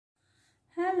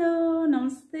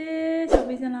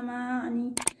सबैजनामा। अनि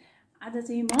आज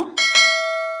चाहिँ म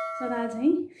सदा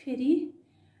चाहिँ फेरि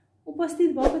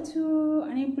उपस्थित भएको छु।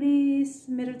 अनि प्लिज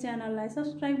मेरो च्यानललाई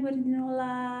सब्स्क्राइब गरिदिनु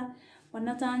होला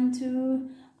भन्न चाहन्छु।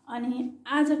 अनि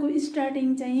आजको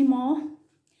स्टार्टिङ चाहिँ म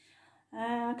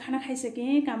खाना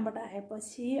खाइसकेँ कामबाट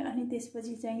आएपछि। अनि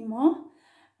त्यसपछि चाहिँ म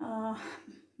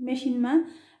मेसिनमा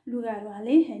लुगाहरू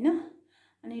हालेँ हैन।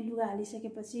 अनि लुगा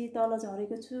हालिसकेपछि तल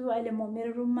झरेको छु। अहिले म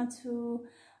मेरो रुममा छु।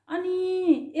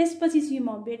 अनि यसपछि चाहिँ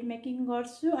म बेड मेकिङ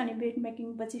गर्छु। अनि बेड मेकिङ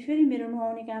पछि फेरि मेरो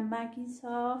नुहाउने काम बाँकी छ।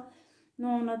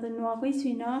 नुहाउन त नुहाएकै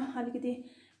छुइनँ, अलिकति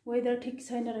वेदर ठिक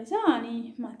छैन रहेछ।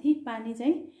 अनि माथि पानी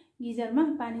चाहिँ गिजरमा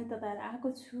पानी तताएर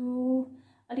आएको छु।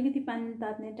 अलिकति पानी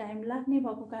तात्ने टाइम लाग्ने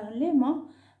भएको कारणले म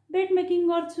बेड मेकिङ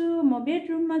गर्छु। म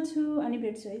बेडरुममा छु। अनि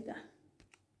भेट्छु है त।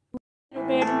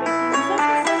 बेड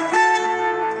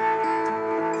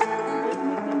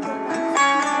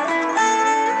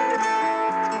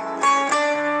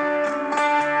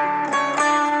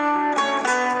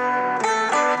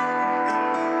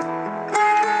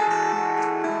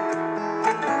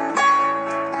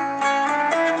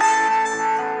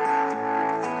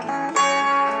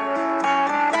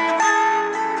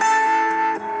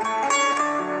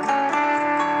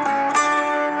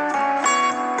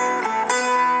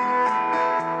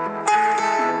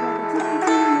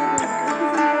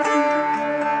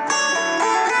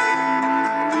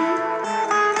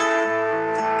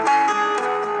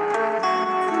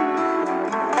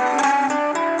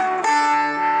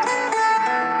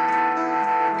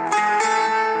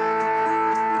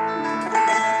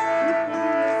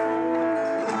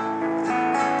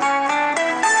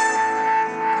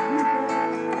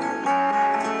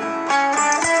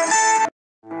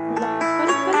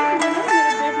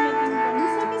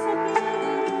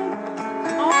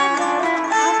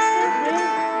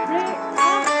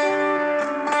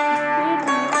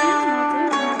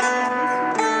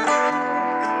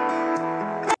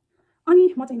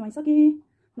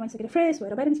नुहाइसकेर फ्रेस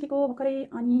भएर बाहिर निस्केको भर्खरै।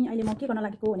 अनि अहिले म के गर्न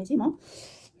लागेको भने चाहिँ म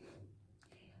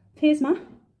फेसमा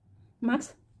मास्क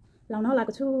लाउन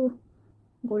लागेको छु।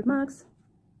 गोल्ड मास्क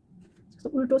जस्तो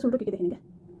उल्टो सुल्टो के देख्ने क्या,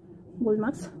 गोल्ड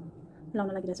मास्क लाउन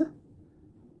लागिरहेको छु।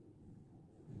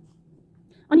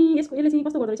 अनि यसले चाहिँ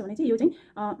कस्तो गर्दो रहेछ भने चाहिँ यो चाहिँ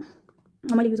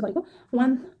मैले युज गरेको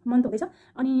 1 मन्थ हुँदैछ।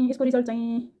 अनि यसको रिजल्ट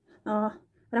चाहिँ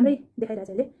राम्रै देखाइरहेछ।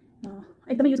 यसले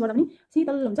एकदमै युज गर्दा पनि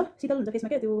शीतल हुन्छ फेसमा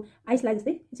क्या, त्यो आइस लागे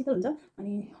जस्तै शीतल हुन्छ।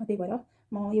 अनि त्यही भएर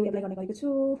म यो एप्लाई गर्ने गरेको छु।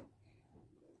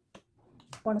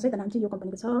 पढ्नुहोस् है त, नाम चाहिँ यो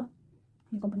कम्पनीको छ।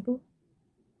 यो कम्पनीको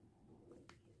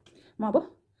म अब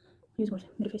युज गर्छु,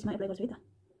 मेरो फेसमा एप्लाई गर्छु है त।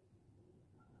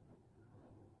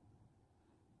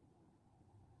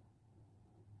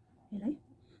 यसलाई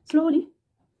स्लोली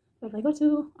एप्लाई गर्छु।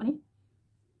 अनि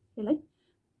यसलाई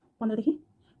 15 देखि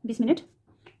 20 मिनट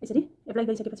यसरी एप्लाई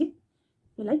गरिसकेपछि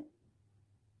यसलाई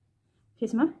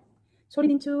फेसमा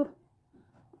छोडिदिन्छु।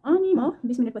 अनि म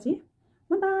 20 मिनटपछि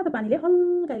मनतातो पानीले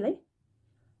हल्का यसलाई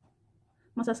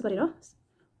मसाज गरेर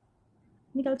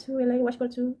निकाल्छु। यसलाई वास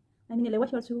गर्छु। अनि यसलाई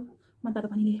वास गर्छु मनतातो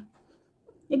पानीले।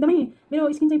 एकदमै मेरो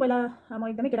स्किन चाहिँ पहिला म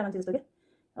एकदमै केटा मान्छे जस्तो क्या,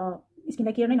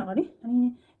 स्किनलाई केयर नै नगर्ने। अनि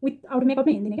विथआउट मेकअप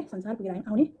नै हिँड्दिने क्या, संसार पुगेर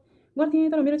आउने गर्थेँ।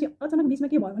 तर मेरो चाहिँ अचानक बिचमा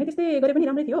के भयो भने त्यस्तै गरे पनि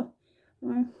राम्रै थियो।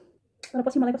 तर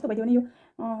पछि मलाई कस्तो भइदियो भने यो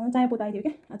चाया पोता आइदियो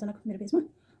क्या अचानक मेरो फेसमा।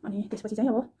 अनि त्यसपछि चाहिँ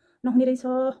अब नहुने रहेछ।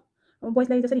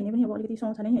 बोइजलाई जसरी हिँड्ने पनि अब अलिकति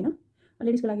सुहाउँछ नै होइन।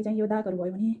 लेडिजको लागि चाहिँ यो दागहरू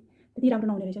भयो भने त्यति राम्रो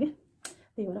नहुने रहेछ क्या।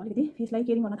 त्यही भएर अलिकति फेसलाई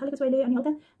केयरिङ गर्न थालेको छु अहिले। अनि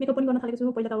हल्का मेकअप पनि गर्न थालेको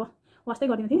छु। पहिला त अब वास्तै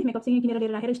गर्दिनँ थिएँ, मेकअप चाहिँ किनेर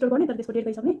लिएर राखेर स्टोर गर्ने, तर त्यसको डेट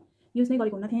गइसक्ने युज नै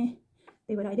गरेको हुन्न थिएँ।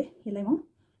 त्यही भएर अहिले यसलाई म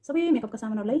सबै मेकअपका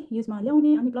सामानहरूलाई युजमा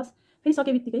ल्याउने अनि प्लस फेरि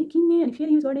सके बित्तिकै किन्ने अनि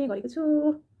फेरि युज गर्ने गरेको छु।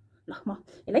 ल म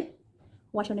यसलाई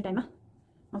वास गर्ने टाइममा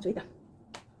आउँछु है त।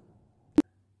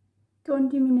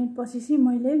 20 मिनट पछि चाहिँ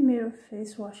मैले मेरो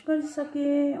फेस वास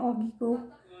गरिसकेँ। अघिको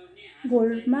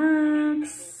गोल्ड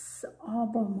मास्क।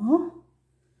 अब म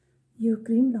यो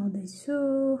क्रिम लाउँदैछु,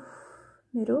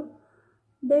 मेरो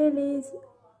daily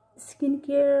skin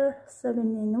care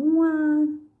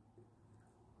 7-in-1।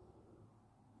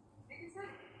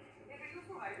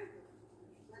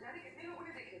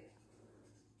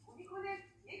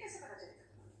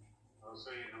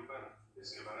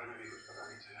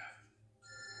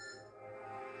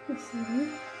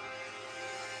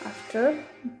 After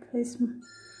face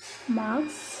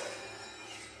mask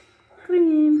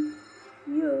cream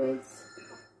use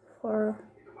for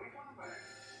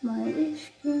my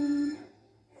skin.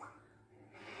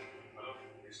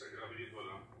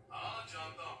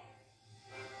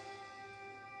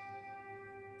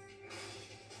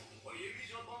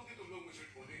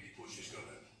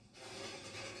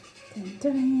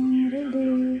 Ready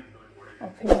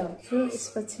फेरि आउँछु।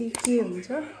 यसपछि के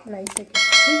हुन्छ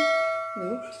लगाइसकेपछि यो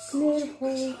क्लियर हो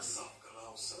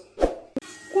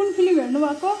कुन फिल्म हेर्नु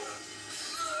भएको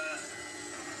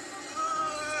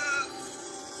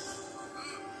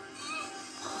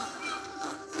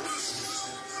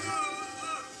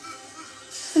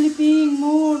स्लिपिङ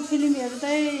मोड फिल्म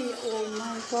हेर्दै ओ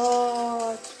माय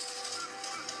गॉड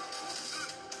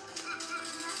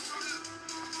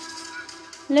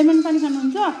लेमन पानी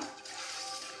खानुहुन्छ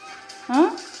हँ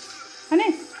खाने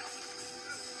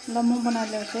ल म बनाएर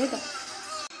ल्याउँछु है त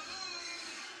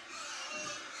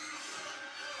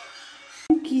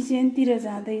किचनतिर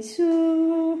जाँदैछु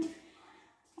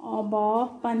अब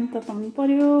पानी तताउनु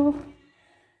पर्यो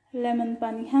लेमन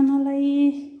पानी खानलाई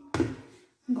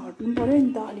घट्नु पर्यो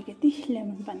नि त अलिकति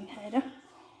लेमन पानी खाएर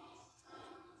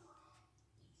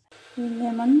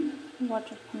लेमन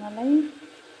वाटर खानलाई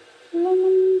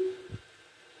लेमन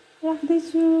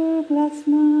राख्दैछु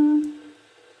ग्लासमा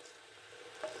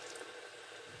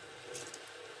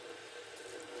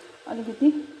अलिकति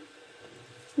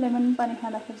लेमन पानी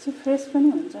खाँदाखेरि चाहिँ फ्रेस पनि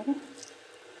हुन्छ क्या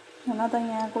हुन त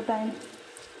यहाँको टाइम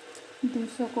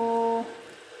दिउँसोको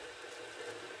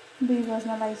 2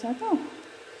 बज्न लागिसक्यो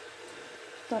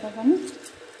तर पनि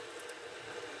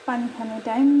पानी खाने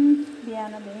टाइम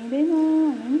बिहान भ्याइँदैन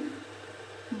अनि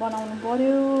बनाउनु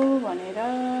पर्यो भनेर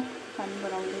पानी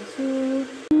बनाउँदैछु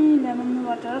लेमन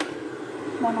वाटर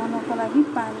बनाउनको लागि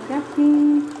पानी राखेँ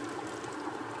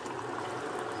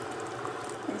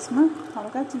यसमा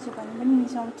हल्का चिसो पानी पनि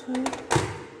मिसाउँछु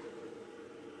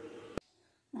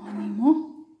अनि म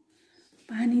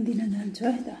पानी दिन जान्छु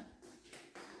है त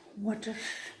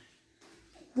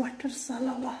वाटर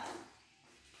सलवा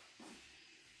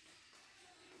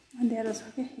अँध्यारो छ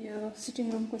क्या यो सिटिङ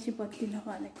रुमको चाहिँ बत्ती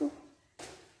नहालेको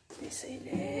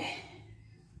त्यसैले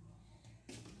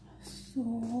सो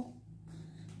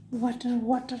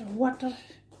वाटर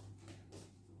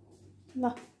ल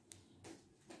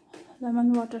लेमन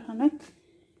वाटर खानु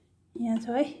यहाँ छ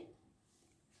है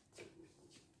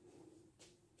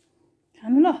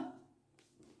खानु ल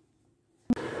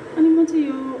अनि म चाहिँ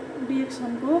यो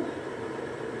डिएक्सनको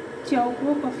च्याउको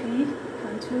कफी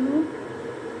खान्छु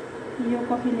यो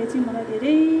कफीले चाहिँ मलाई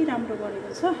धेरै राम्रो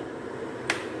गरेको छ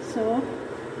सो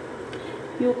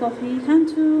यो कफी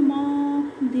खान्छु म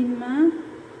दिनमा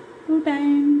 2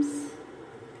 टाइम्स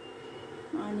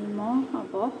अनि म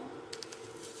अब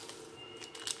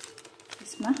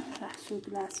यसमा राख्छु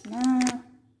ग्लासमा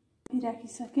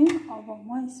राखिसकेँ अब म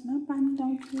यसमा पानी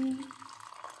लाउँछु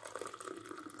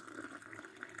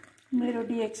मेरो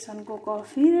डिएक्सनको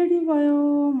कफी रेडी भयो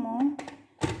म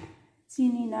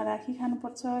चिनी नराखी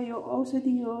खानुपर्छ यो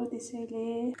औषधि हो त्यसैले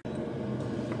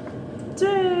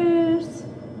चीयर्स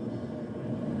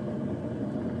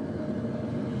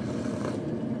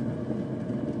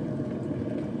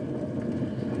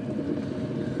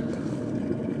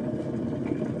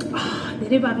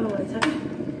धेरै बाक्लो भएछ क्या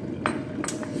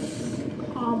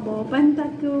अब पानी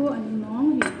ताक्यो अनि म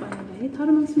यो पानीलाई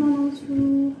थर्मसमा लाउँछु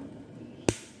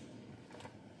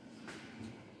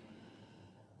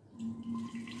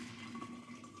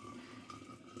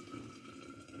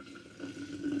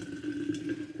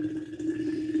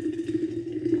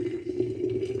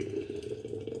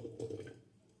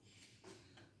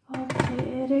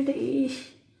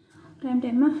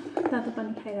टाइममा तातो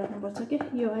पानी खाइराख्नुपर्छ क्या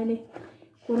यो अहिले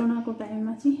कोरोनाको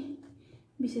टाइममा चाहिँ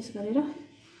विशेष गरेर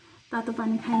तातो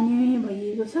पानी खाइने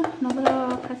भइएको छ नत्र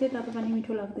खासै तातो पानी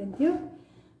मिठो लाग्दैन थियो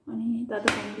अनि तातो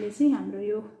पानीले चाहिँ हाम्रो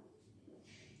यो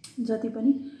जति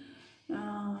पनि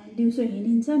दिउँसो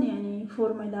हिँडिन्छ नि अनि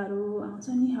फोहोर मैलाहरू आउँछ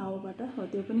नि हावाबाट हो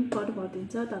त्यो पनि कट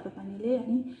गरिदिन्छ तातो पानीले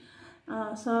अनि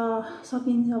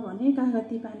सकिन्छ भने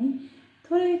कागती पानी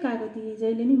थोरै कागती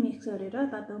जहिले नि मिक्स गरेर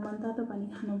तातो पानी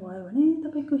खानुभयो भने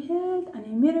तपाईको हेल्थ अनि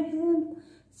मेरो हेल्थ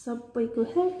सबैको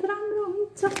हेल्थ राम्रो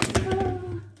हुन्छ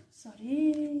सरी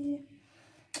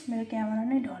मेरो क्यामेरा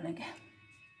नै ढल्यो क्या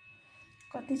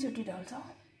कतिचोटि ढल्छ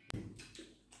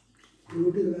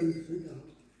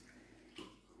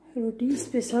रोटी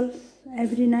स्पेशल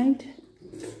एभ्री नाइट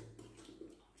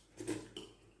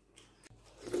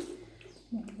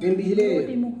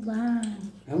रोटी मुखबाङ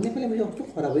हाम्रो नेपालीमा यो कस्तो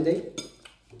खराब है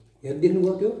हेर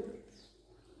देख्नुभयो त्यो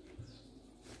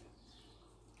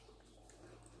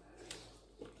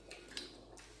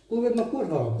कुवेतमा को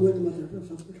छ कुवेतमा त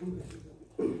सबै ठाउँ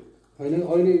हैन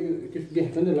अहिले त्यस्तो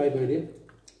देखाएको नि लाइभ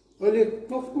अहिले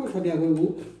को छ त्यहाँको उ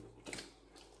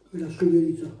एउटा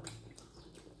सुवेरी छ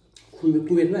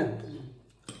कुवेतमा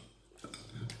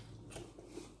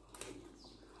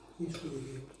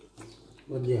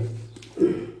मजा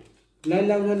लाइन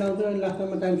लाउँछ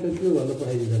लास्टमा टाइम सक्यो भनेर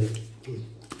पठाइदिन्छ अरे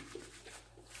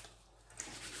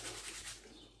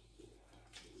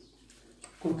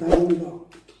कता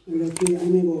एउटा त्यो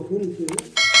आइमै गएको थियो नि त्यो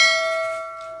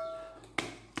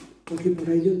पछि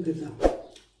पठाइदियो त्यता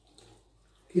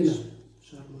किन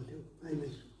सहरमा थियो आइमै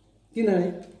किन आए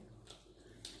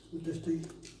त्यस्तै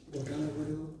घोटाला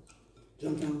गऱ्यो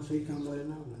जनताको सही काम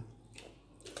गरेन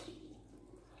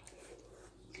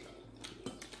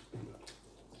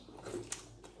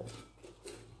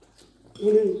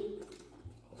उनी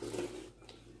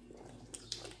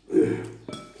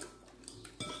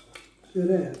के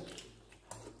अरे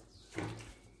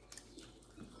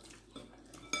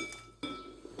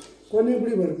कन्या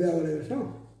बुढी भएर बिहा गरेको छ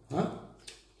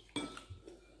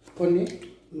कन्या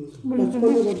 55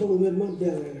 वर्षको उमेरमा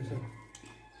बिहा गरेको छ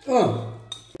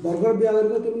भर्खर बिहा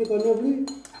गरेको त्यो पनि कन्या बुढी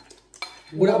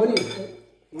बुढा पनि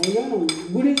होइन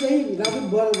बुढी चाहिँ रातो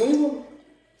भएर गयो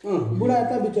बुढा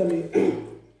यता बिचरी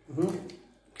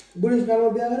बुढेसकालमा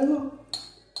बिहा गरेको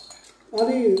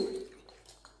अनि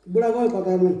बुढा गयो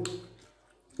कतारमा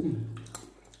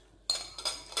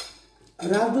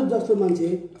राजदूत जस्तो मान्छे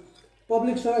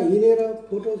पब्लिकसँग हिँडेर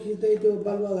फोटो खिच्दै त्यो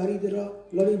बालुवाघारीतिर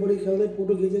लडी बडी खेल्दै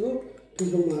फोटो खिचेको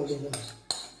फेसबुकमा आउँदैछ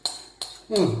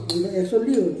अन्त एक्सन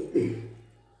लियो नि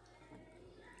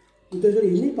त्यसरी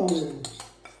हिँड्नै पाउँदैन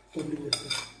पब्लिक जस्तो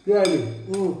त्यो अहिले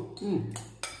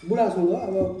बुढासँग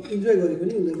अब इन्जोय गरेको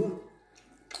नि हुँदैन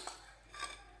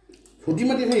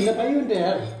छुट्टीमा त्यसरी हिँड्न पाइयो नि त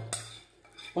यार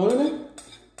पाउँदैन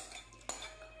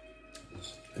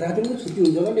रातिमा छुट्टी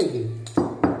हुन्छ होला नि एकदिन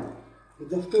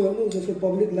जस्तो हो जस्तो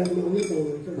पब्लिक लाइफमा आउनै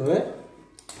पाउँदैन है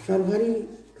सरकारी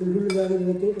ठुल्ठुलो जागिर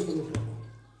त्यही त समस्या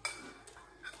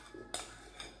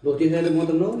लोटी खाएर म त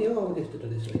नहुने हो अब त्यस्तो त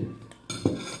त्यसो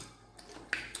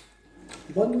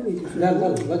बन्द नि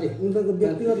उनीहरूको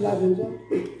व्यक्तिगत लाभ हुन्छ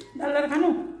खानु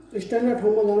स्ट्यान्डर्ड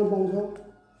ठाउँमा जानु पाउँछ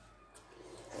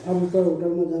अब त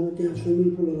होटलमा जानु त्यहाँ स्विमिङ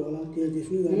पुलहरू होला त्यहाँ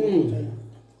जेसुकै गर्नु छैन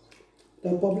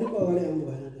तर पब्लिकको अगाडि आउनु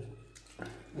भएन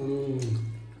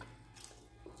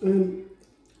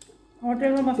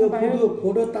होटलमा त्यो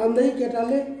फोटो तान्दै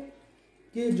केटाले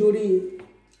के जोडी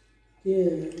के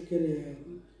अरे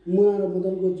मुना र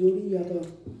मदनको जोडी या त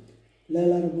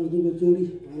लैला र मजनुको जोडी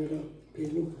भनेर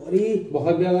फेसबुकभरि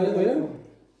भर्खर बिहा गरेको होइन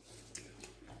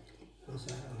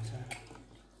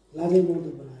लाजै मर्दो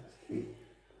बनाएर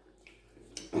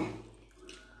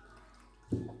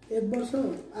 1 वर्ष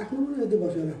आफ्नो पनि यति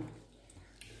बसेर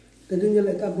त्यतिखेर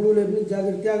यता बुढोले पनि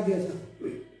जागिर त्याग दिएछ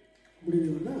बुढीले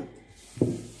भन्दा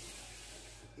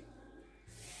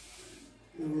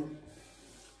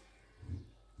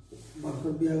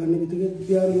भर्खर बिहा गर्ने बित्तिकै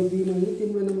बिहा गरेको 2 महिना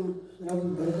 3 महिनामा राम्रो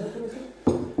भएर गएको रहेछ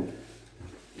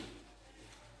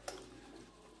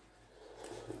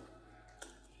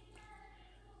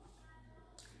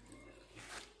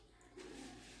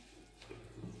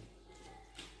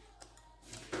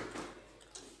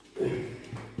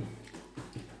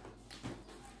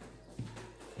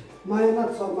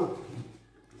मायानाथ शर्मा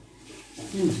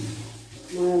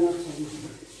मायानाथ शर्मा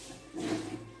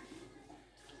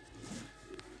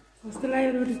कस्तो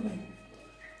लाग्यो रोटी खुवाइ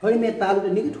होइन मेरो तालु त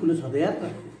निकै ठुलो छ त यार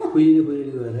खुइली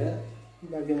गएर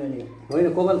होइन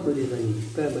कपाल खुइली छ नि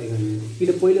कहाँ बाई गर्ने कि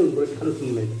त पहिल्यै हुनु पऱ्यो ठुलो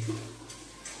सुन्नु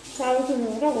साह्रो सुन्नु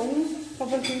र भन्नु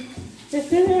कपाल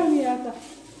त्यस्तै नै हो नि यार त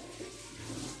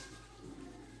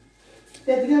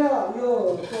त्यतिखेर यो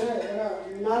के अरे एउटा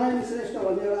नारायण श्रेष्ठ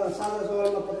भन्ने एउटा साझा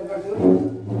सवालमा पत्रकार थियो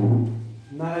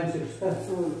नारायण श्रेष्ठ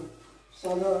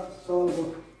साझा सवालको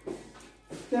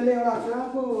त्यसले एउटा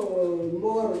कहाँको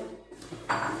मगर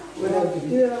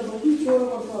 13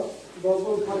 वर्ष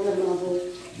भएको फर्केरमा अब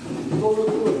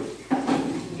मगरको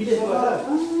विदेशबाट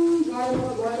गाडीमा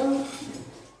गएर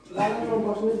गाडीमा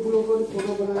बस्ने बुढोको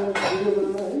फोटो बनाएर भिडियो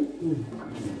बनाएर है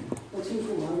पछि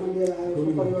उसको घरमा लिएर आयो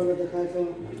परिवारलाई देखाएको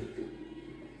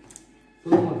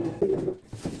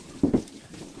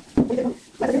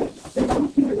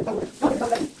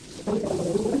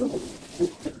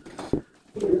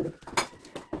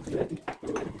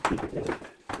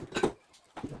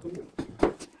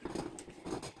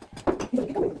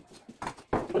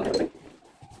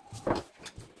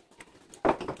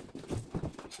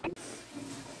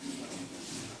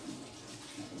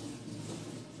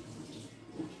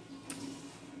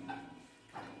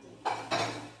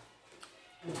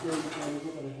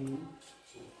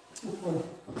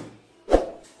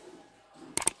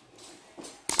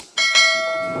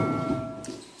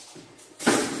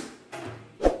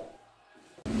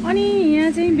अनि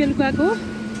यहाँ चाहिँ बेलुकाको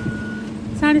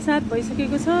 7:30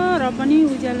 भइसकेको छ र पनि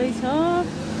उज्यालै छ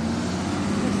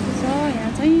यस्तो छ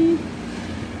यहाँ चाहिँ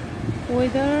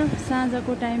वेदर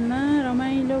साँझको टाइममा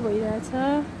रमाइलो भइरहेछ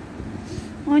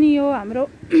अनि यो हाम्रो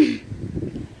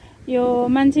यो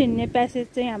मान्छे हिँड्ने प्यासेज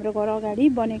चाहिँ हाम्रो घर अगाडि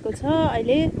बनेको छ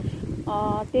अहिले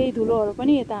त्यही धुलोहरू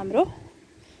पनि यता हाम्रो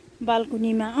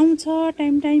बाल्कुनीमा आउँछ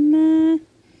टाइम टाइममा।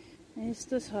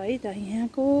 यस्तो छ है त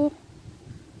यहाँको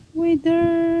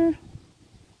वेदर,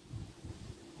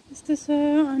 यस्तो छ।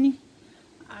 अनि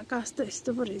आकाश त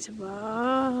यस्तो पो रहेछ बा,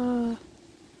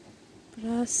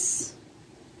 प्लस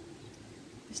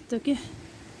यस्तो के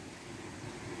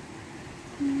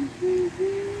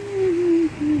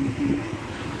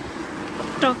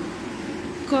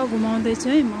टक्क घुमाउँदैछु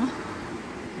है म।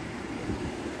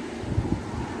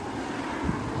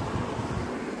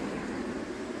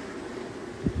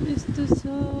 यस्तो छ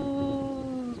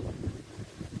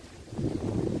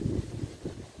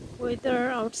वेदर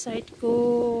आउटसाइडको।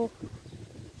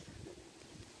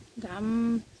 घाम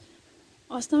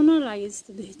अस्ताउन लाग्यो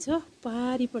जस्तो देख्छ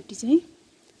पारिपट्टि चाहिँ।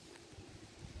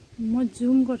 म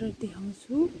जुम गरेर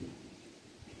देखाउँछु।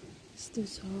 यस्तो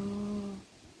छ।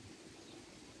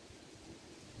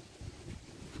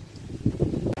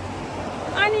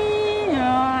 अनि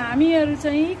हामीहरू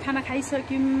चाहिँ खाना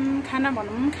खाइसक्यौँ। खाना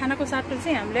भनौँ, खानाको साटो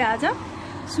चाहिँ हामीले आज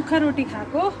सुक्खा रोटी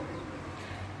खाएको।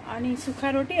 अनि सुक्खा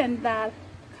रोटी अनि दाल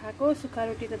खाएको। सुक्खा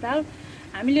रोटी र दाल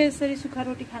हामीले यसरी सुक्खा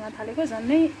रोटी खान थालेको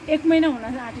झन्डै 1 महिना हुन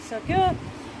आँटिसक्यो।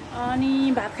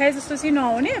 अनि भात खाए जस्तो चाहिँ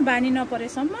नहुने, बानी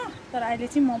नपरेसम्म। तर अहिले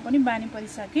चाहिँ म पनि बानी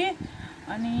परिसकेँ।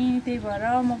 अनि त्यही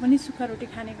भएर म पनि सुक्खा रोटी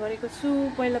खाने गरेको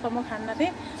छु। पहिला त म खान्न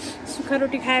थिएँ। सुक्खा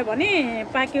रोटी खाएँ भने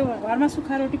पाक्यो, घरमा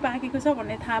सुक्खा रोटी पाकेको छ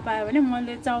भन्ने थाहा पायो भने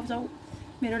मैले चाउचाउ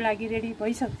मेरो लागि रेडी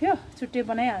भइसक्थ्यो, छुट्टै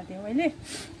बनाइहाल्थेँ मैले।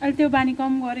 अहिले त्यो बानी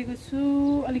कम गरेको छु,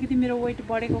 अलिकति मेरो वेट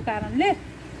बढेको कारणले।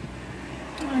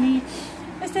 अनि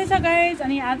यस्तै छ गाइज।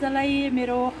 अनि आजलाई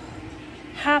मेरो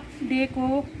हाफ डेको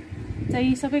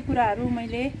चाहिँ सबै कुराहरू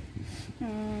मैले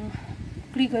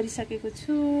क्लिक गरिसकेको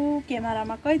छु,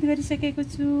 क्यामेरामा कैद गरिसकेको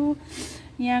छु।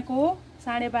 यहाँको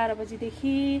 12:30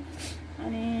 बजीदेखि।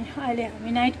 अनि अहिले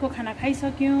हामी नाइटको खाना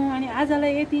खाइसक्यौँ। अनि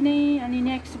आजलाई यति नै। अनि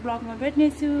नेक्स्ट ब्लगमा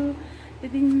भेट्नेछु।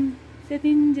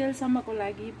 त्यतिन्जेलसम्मको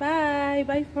लागि by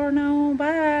by for now,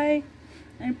 by.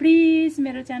 अनि प्लिज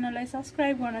मेरो च्यानललाई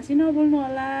सब्सक्राइब गर्न चाहिँ नभुल्नु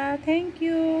होला। Thank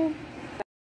you.